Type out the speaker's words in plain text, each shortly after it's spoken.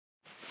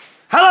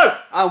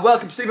And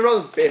welcome to Stephen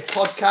Rowland's Beer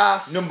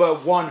Podcast. Number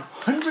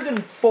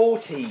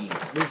 114.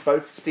 With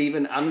both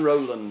Stephen and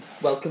Roland.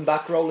 Welcome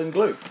back, Roland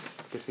Glue.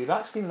 Good to be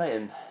back, Stephen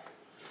Layton.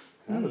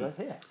 We're both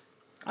here.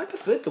 I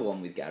preferred the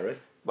one with Gary.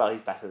 Well, he's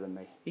better than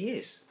me. He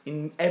is,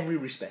 in every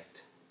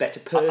respect.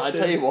 Better person. I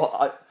tell you what,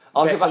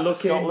 I'll go better back to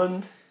looking.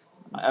 Scotland.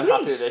 I'm Please.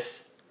 happy with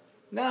this.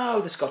 No,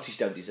 the Scottish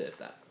don't deserve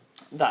that.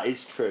 That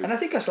is true. And I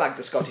think I slagged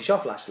the Scottish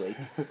off last week.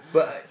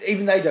 But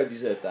even they don't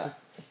deserve that.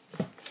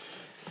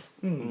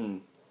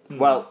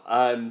 Well,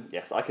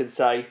 yes, I can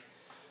say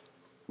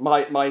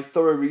my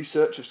thorough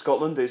research of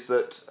Scotland is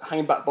that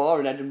Hangbat Bar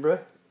in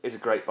Edinburgh is a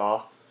great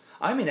bar.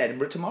 I'm in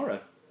Edinburgh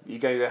tomorrow. You're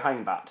going to go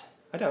Hangbat?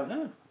 I don't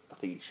know. I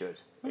think you should.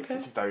 Okay.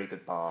 It's a very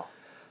good bar.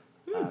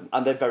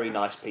 And they're very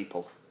nice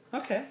people.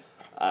 Okay.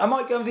 I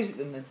might go and visit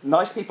them then.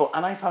 Nice people,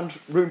 and I found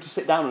room to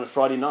sit down on a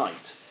Friday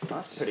night.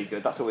 That's pretty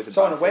good. That's always a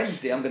So on a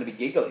Wednesday, I'm going to be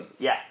giggling.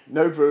 Yeah,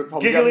 no brew.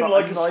 Probably Giggling get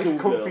like a a nice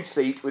schoolgirl. comfy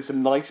seat with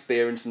some nice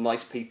beer and some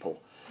nice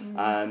people.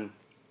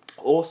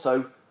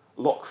 Also,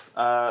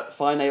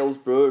 Fine Ales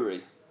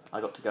Brewery.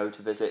 I got to go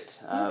to visit,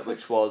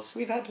 which was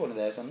We've had one of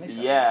theirs on this.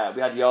 we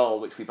had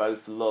Jarl, which we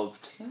both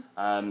loved.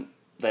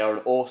 They are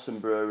an awesome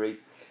brewery.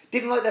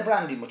 Didn't like their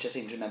branding much, I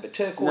seem to remember.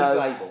 Turquoise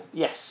label.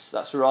 Yes,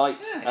 that's right.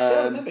 Yeah,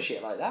 so I remember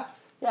shit like that.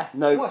 Yeah, Oh,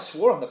 no, I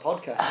swore on the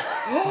podcast.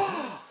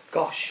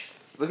 Gosh.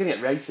 we're gonna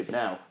get rated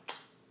now.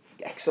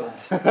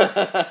 Excellent.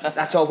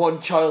 That's our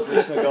one child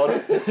listener got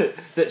it.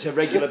 That's a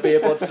regular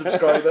Beerbod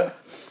subscriber.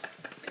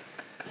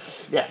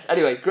 Yes,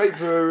 anyway, great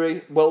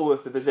brewery, well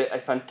worth the visit. A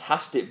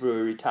fantastic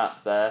brewery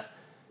tap there.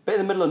 Bit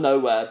in the middle of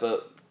nowhere,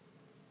 but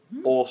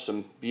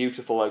awesome.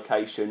 Beautiful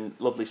location,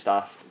 lovely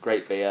staff,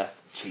 great beer,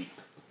 cheap.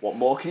 What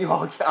more can you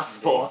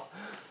ask for?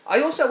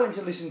 I also went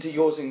to listen to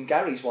yours and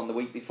Gary's one the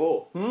week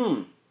before.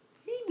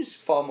 He was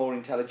far more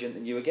intelligent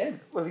than you again.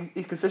 Well,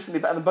 he's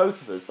consistently better than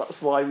both of us.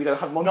 That's why we don't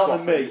have him on Not so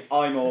than often. me.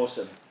 I'm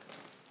awesome.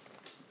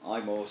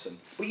 I'm awesome.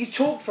 But you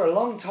talked for a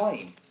long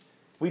time.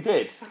 We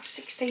did. Like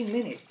 16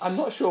 minutes. I'm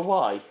not sure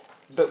why,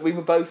 but we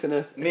were both in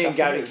a... Me and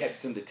Gary kept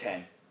us under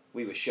 10.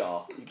 We were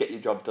sharp. You get your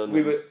job done.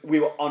 We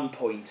were on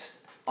point.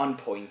 On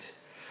point.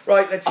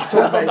 Right, let's talk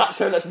On about... that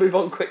turn, let's move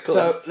on quickly.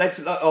 So,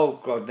 oh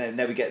god,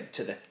 now we get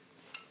to the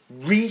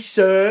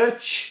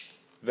research.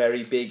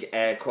 Very big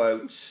air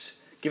quotes.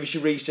 Give us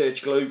your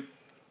research, Glue.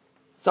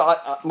 So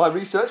my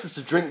research was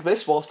to drink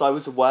this whilst I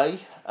was away.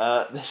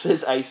 This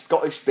is a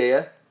Scottish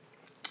beer,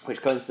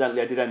 which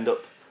coincidentally I did end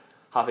up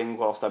having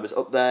whilst I was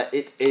up there.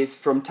 It is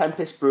from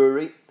Tempest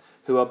Brewery,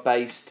 who are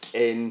based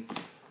in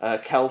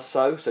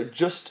Kelso, so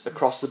just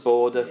across the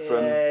border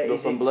from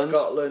Northumberland. Is it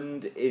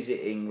Scotland? Is it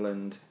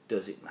England?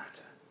 Does it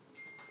matter?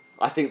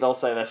 I think they'll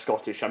say they're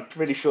Scottish. I'm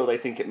pretty sure they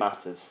think it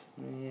matters.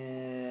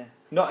 Yeah.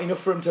 Not enough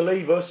for them to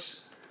leave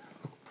us.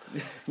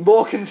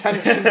 More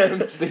contention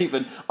from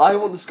Stephen. I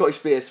want the Scottish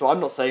beer, so I'm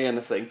not saying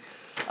anything.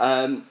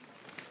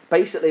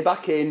 Basically,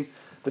 back in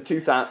the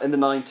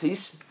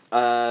 90s,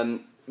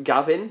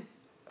 Gavin,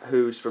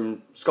 who's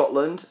from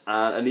Scotland,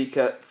 and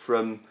Anika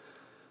from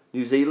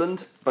New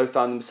Zealand, both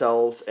found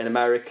themselves in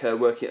America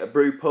working at a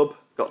brew pub,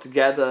 got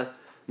together,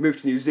 moved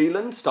to New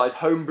Zealand, started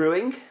home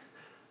brewing,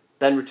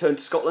 then returned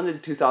to Scotland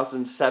in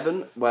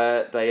 2007,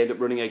 where they ended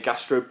up running a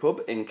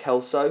gastropub in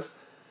Kelso.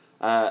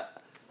 But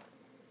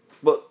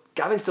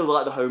Gavin still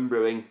liked the home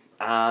brewing,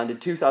 and in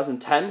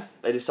 2010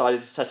 they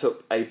decided to set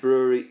up a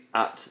brewery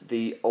at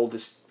the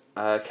oldest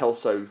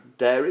Kelso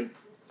dairy.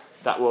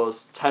 That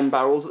was 10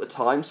 barrels at the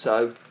time,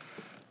 so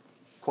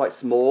quite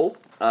small.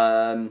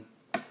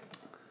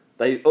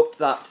 They upped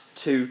that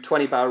to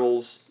 20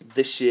 barrels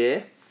this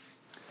year,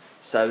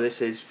 so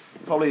this is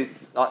probably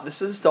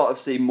this is the start of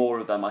seeing more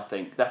of them. I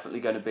think definitely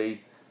going to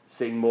be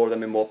seeing more of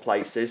them in more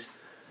places.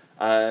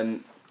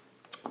 They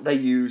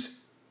use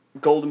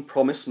Golden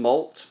Promise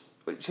malt,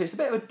 which is a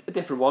bit of a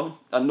different one.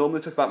 I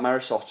normally talk about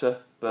Marisotta,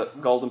 but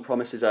Golden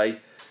Promise is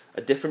a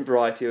different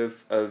variety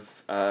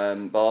of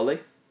barley.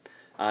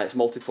 It's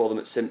malted for them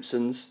at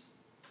Simpsons,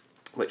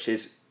 which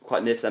is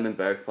quite near to them in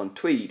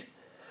Berwick-upon-Tweed.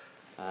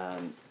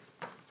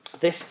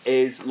 This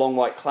is Long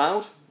White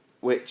Cloud,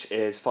 which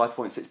is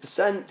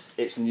 5.6%.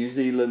 It's New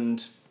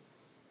Zealand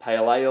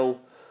Pale Ale,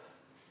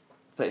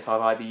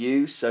 35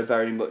 IBUs, so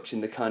very much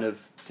in the kind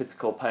of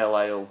typical Pale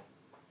Ale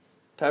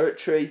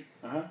territory.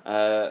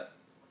 A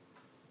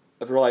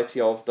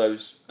variety of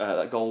those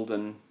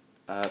Golden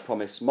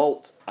Promise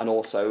malt, and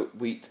also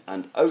wheat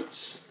and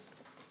oats.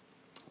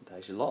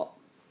 There's your lot.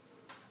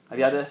 Have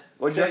you had a...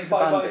 What do you reckon to the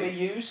 35 branding?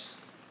 IBUs?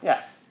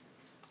 Yeah.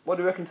 What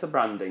do you reckon to the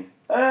branding?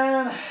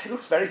 It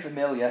looks very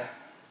familiar.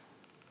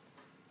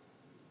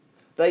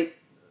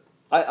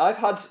 I've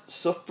had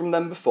stuff from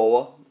them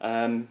before.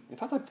 In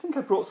fact, I think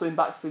I brought something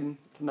back from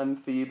them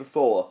for you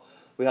before.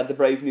 We had the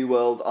Brave New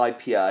World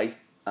IPA,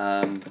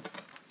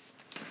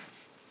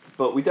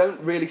 but we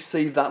don't really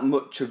see that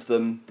much of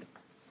them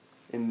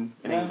in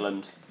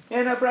England.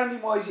 Yeah, no,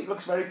 branding wise, it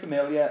looks very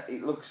familiar.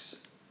 It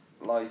looks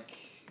like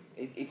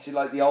it's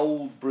like the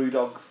old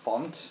Brewdog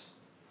font.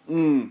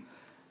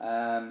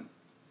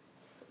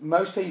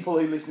 most people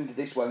who listen to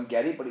this won't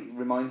get it, but it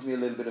reminds me a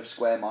little bit of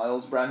Square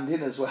Miles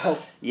branding as well.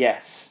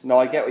 Yes. No,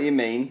 I get what you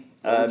mean.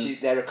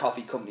 They're a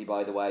coffee company,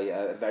 by the way,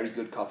 a very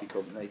good coffee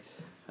company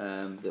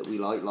that we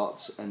like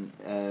lots. And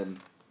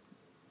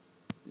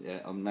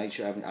I'm made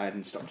sure I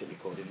haven't stopped it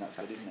recording. That's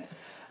good, isn't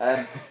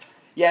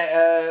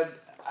it?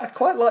 I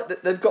quite like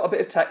that they've got a bit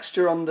of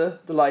texture on the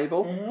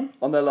label,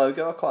 on their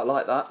logo. I quite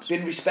like that. It's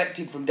been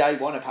respected from day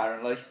one,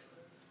 apparently.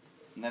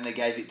 And then they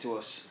gave it to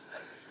us.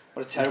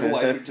 What a terrible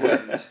way for it to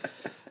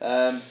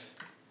end.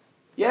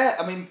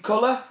 I mean,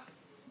 colour.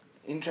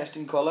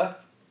 Interesting colour.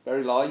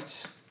 Very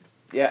light.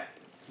 Yeah.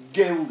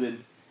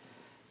 Golden.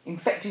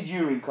 Infected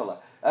urine colour.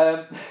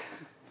 No,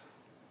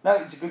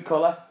 it's a good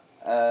colour.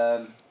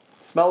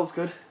 Smells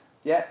good.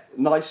 Yeah.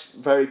 Nice,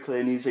 very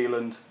clear New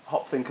Zealand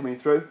hop thing coming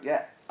through.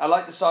 Yeah. I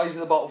like the size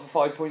of the bottle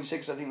for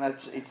 5.6. I think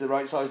it's the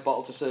right size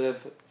bottle to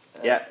serve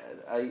a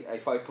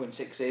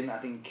 5.6 in. I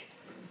think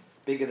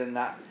bigger than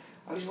that.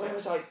 Where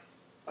was I?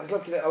 I was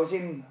looking at. I was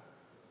in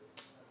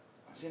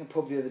a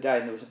pub the other day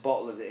and there was a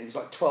bottle of it. It was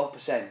like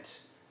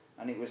 12%,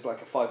 and it was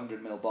like a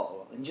 500ml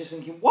bottle. And just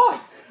thinking, why?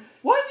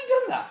 Why have you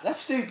done that? That's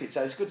stupid.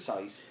 So it's a good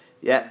size.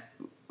 Yeah,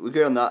 we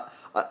agree on that.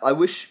 I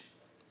wish.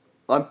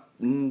 I'm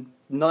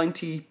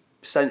 90%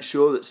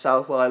 sure that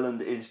South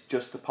Island is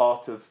just the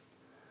part of.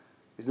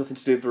 There's nothing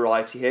to do with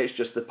variety here. It's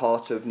just the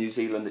part of New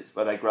Zealand. It's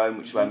where they're grown,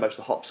 which is where most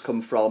of the hops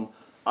come from.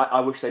 I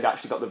wish they'd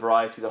actually got the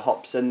variety of the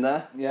hops in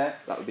there. Yeah.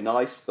 That would be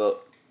nice,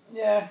 but.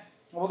 Yeah.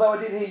 Although I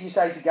did hear you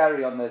say to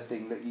Gary on the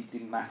thing that it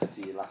didn't matter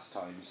to you last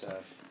time, so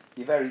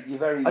you're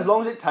very. As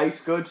long as it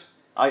tastes good,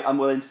 I'm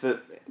willing to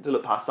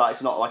look past that.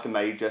 It's not like a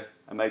major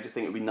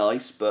thing. It'd be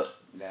nice, but.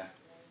 Yeah.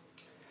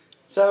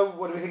 So,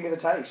 what do we think of the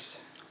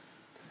taste?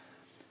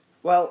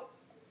 Well,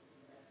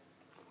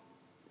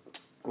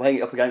 weighing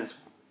it up against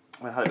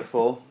when I had it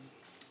before,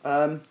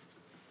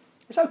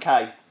 it's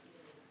okay.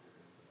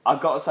 I've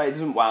got to say it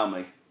doesn't wow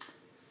me.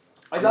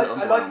 I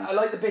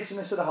like the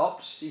bitterness of the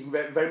hops. You can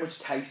very much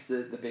taste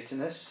the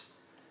bitterness.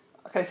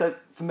 Okay, so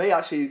for me,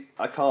 actually,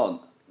 I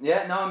can't.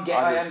 Yeah, no,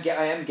 I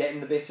am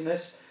getting the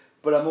bitterness,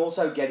 but I'm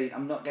also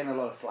I'm not getting a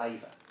lot of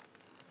flavour.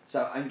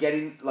 So I'm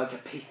getting like a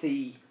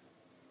pithy,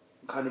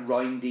 kind of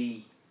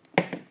rindy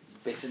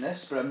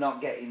bitterness, but I'm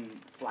not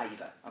getting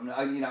flavour.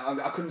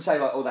 I couldn't say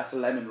like, oh, that's a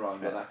lemon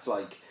rind, or that's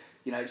like,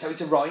 so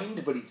it's a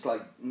rind, but it's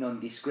like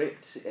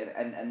nondescript,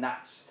 and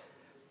that's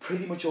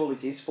pretty much all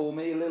it is for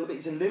me. A little bit,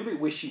 it's a little bit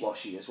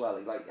wishy-washy as well.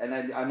 And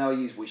I know I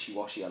use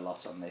wishy-washy a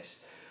lot on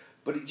this,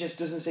 but it just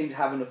doesn't seem to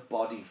have enough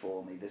body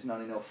for me. There's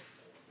not enough.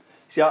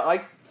 See,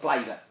 I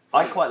flavour.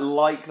 I quite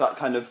like that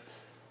kind of.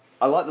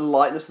 I like the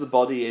lightness of the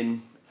body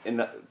in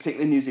that,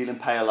 particularly New Zealand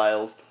pale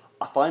ales.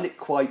 I find it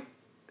quite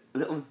a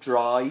little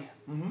dry,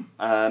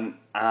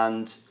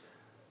 and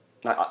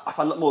I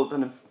find a lot more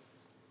kind of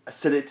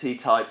acidity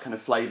type kind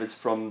of flavours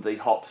from the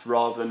hops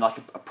rather than like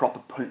a proper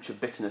punch of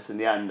bitterness in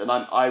the end. And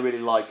I really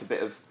like a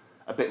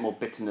bit more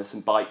bitterness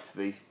and bite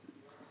to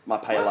my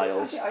pale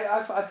ales.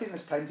 I think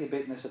there's plenty of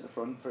bitterness at the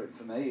front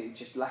for me. It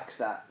just lacks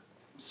that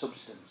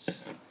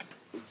substance.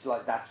 It's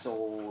like that's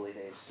all it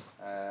is.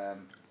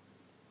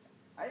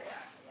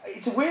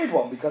 It's a weird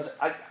one because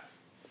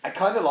I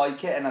kind of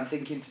like it, and I'm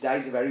thinking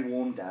today's a very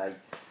warm day.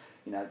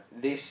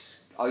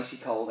 This icy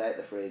cold out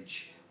the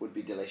fridge would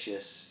be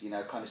delicious.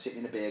 Kind of sitting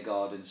in a beer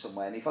garden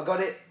somewhere, and if I got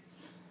it,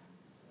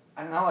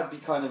 I don't know, I'd be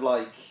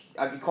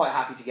quite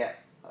happy to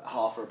get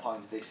half or a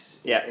pint of this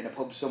in a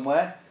pub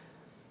somewhere.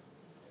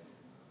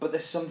 But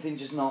there's something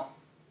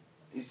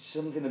it's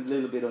something a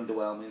little bit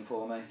underwhelming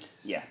for me.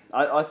 Yeah,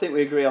 I think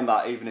we agree on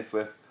that, even if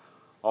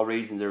our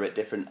reasons are a bit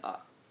different.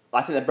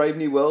 I think the Brave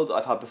New World that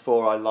I've had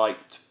before I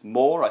liked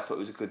more. I thought it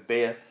was a good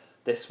beer.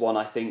 This one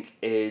I think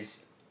is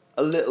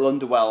a little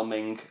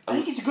underwhelming. I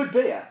think it's a good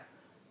beer.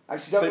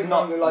 Actually, don't get me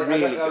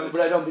wrong,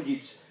 but I don't think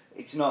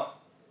it's not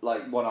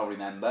like one I'll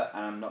remember,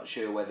 and I'm not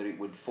sure whether it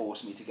would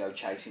force me to go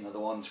chasing other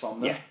ones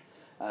from them.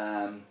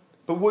 Yeah.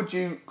 But would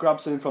you grab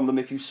something from them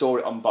if you saw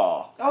it on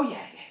bar? Oh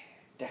yeah,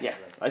 definitely.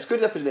 Yeah. It's good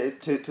enough, isn't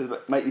it, to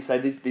make you say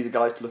these are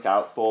guys to look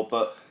out for,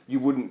 but you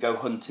wouldn't go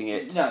hunting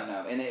it.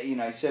 No, and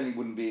it certainly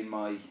wouldn't be in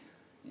my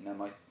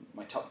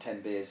my top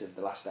 10 beers of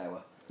the last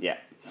hour. Yeah.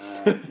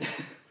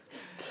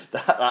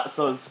 That's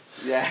us.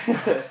 Yeah.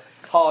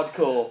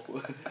 Hardcore.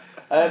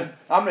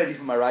 I'm ready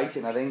for my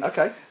rating, I think.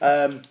 Okay.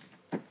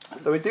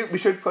 So we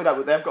should point out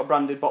that they've got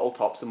branded bottle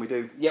tops, and we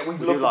do. Yeah, we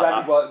love the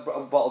branded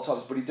bottle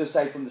tops, but it does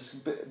say from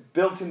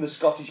built in the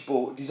Scottish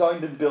border,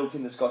 designed and built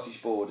in the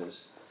Scottish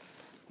borders.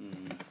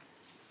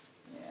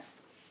 Yeah.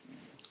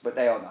 But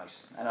they are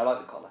nice, and I like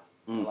the colour.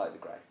 I like the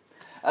grey.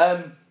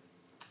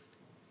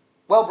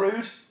 Well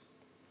brewed,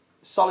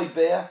 solid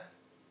beer.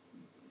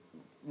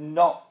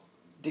 Not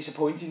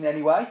disappointing in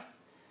any way.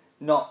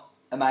 Not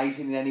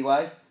amazing in any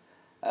way.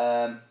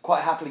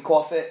 Quite happily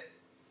quaff it.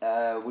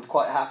 Would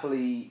quite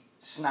happily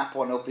snap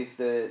one up if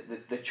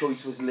the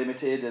choice was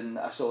limited and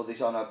I saw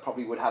this on. I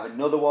probably would have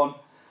another one,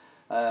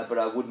 but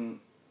I wouldn't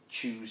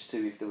choose to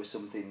if there was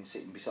something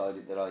sitting beside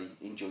it that I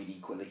enjoyed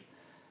equally.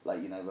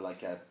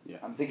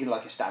 I'm thinking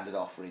like a standard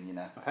offering,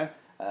 Okay.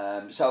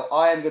 So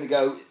I am going to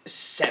go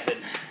 7.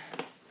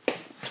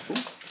 Ooh,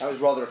 that was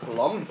rather a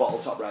prolonged bottle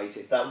top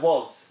rating. That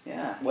was.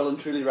 Yeah. Well and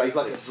truly It rated.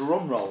 was like a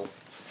drum roll.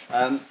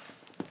 I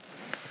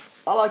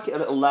like it a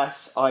little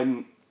less.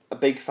 I'm a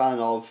big fan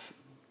of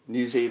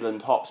New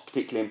Zealand hops,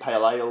 particularly in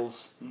pale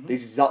ales. Mm-hmm.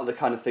 These are exactly the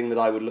kind of thing that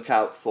I would look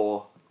out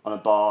for on a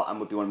bar and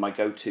would be one of my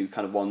go-to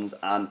kind of ones.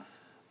 And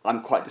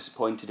I'm quite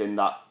disappointed in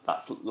that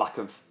lack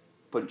of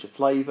punch of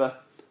flavour.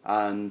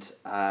 And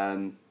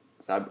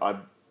so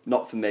I'm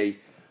not for me.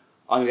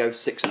 I'm gonna go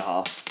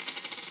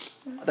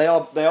 6.5. They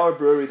are a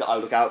brewery that I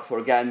look out for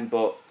again,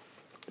 but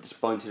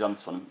disappointed on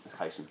this one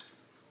occasion.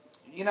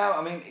 You know,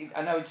 I mean,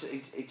 I know it's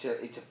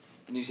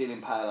a New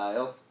Zealand pale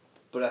ale,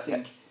 but I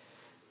think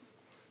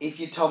if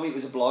you told me it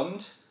was a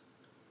blonde,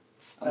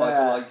 I might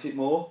have liked it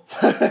more.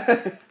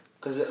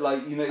 Because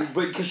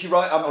because you're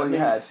right. I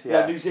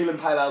mean, New Zealand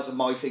pale ales are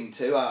my thing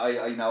too.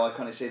 I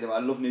kind of see them. I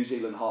love New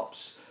Zealand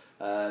hops.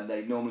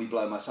 They normally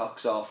blow my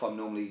socks off. I'm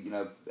normally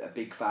a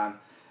big fan.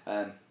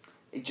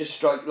 It just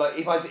struck like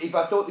if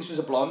I thought this was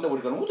a blonde, I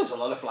would have gone, oh, there's a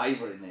lot of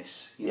flavour in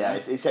this. You know?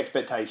 It's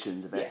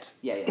expectations a bit.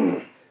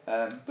 Yeah.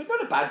 But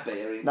not a bad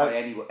beer by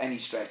any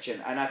stretch,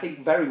 and I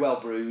think very well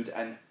brewed,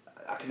 and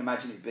I can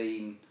imagine it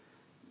being,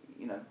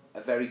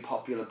 a very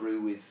popular brew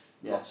with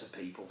lots of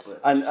people.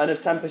 But and as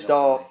Tempest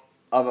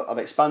I've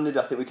expanded,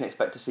 I think we can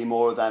expect to see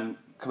more of them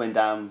coming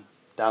down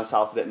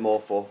south a bit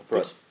more for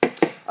us.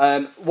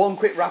 One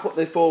quick wrap up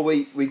before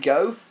we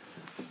go.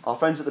 Our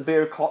friends at the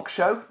Beer O'Clock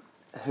Show,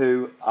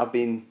 who have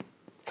been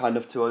kind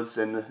of to us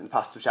in the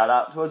past to shout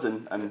out to us,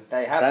 and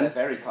they have. They're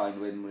very kind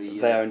when we.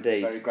 They are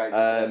indeed very grateful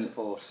for their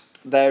support.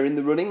 They're in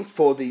the running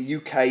for the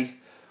UK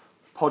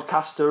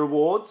Podcaster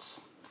Awards.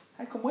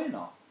 How come we're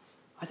not?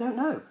 I don't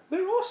know.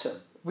 We're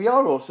awesome. We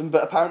are awesome,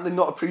 but apparently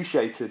not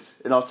appreciated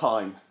in our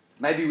time.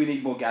 Maybe we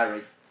need more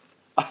Gary.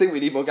 I think we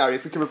need more Gary.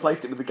 If we can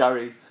replace it with the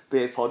Gary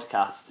Beer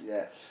Podcast.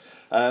 Yeah.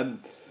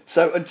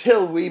 So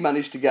until we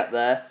manage to get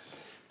there,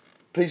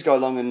 please go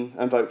along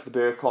and vote for the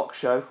Beer O'Clock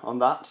Show on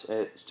that.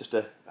 It's just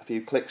a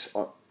few clicks,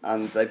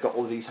 and they've got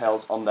all the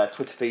details on their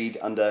Twitter feed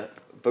under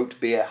Vote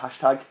Beer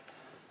hashtag.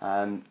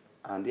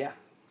 And yeah.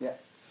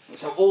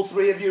 So all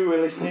 3 of you who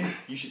are listening,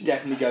 you should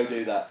definitely go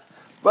do that.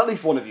 Well, at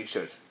least one of you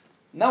should.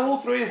 No, all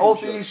 3 of them. All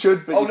 3 of you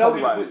should, but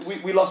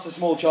we lost a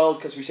small child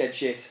because we said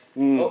shit.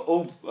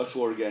 I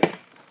swore again.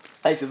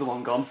 Is the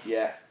one gone?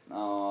 Yeah.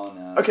 Oh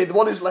no. Okay, the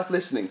one who's left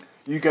listening,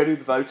 you go do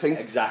the voting.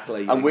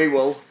 Exactly. And we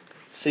will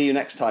see you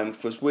next time,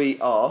 because we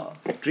are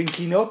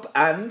drinking up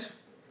and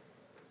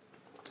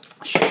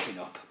shitting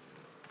up.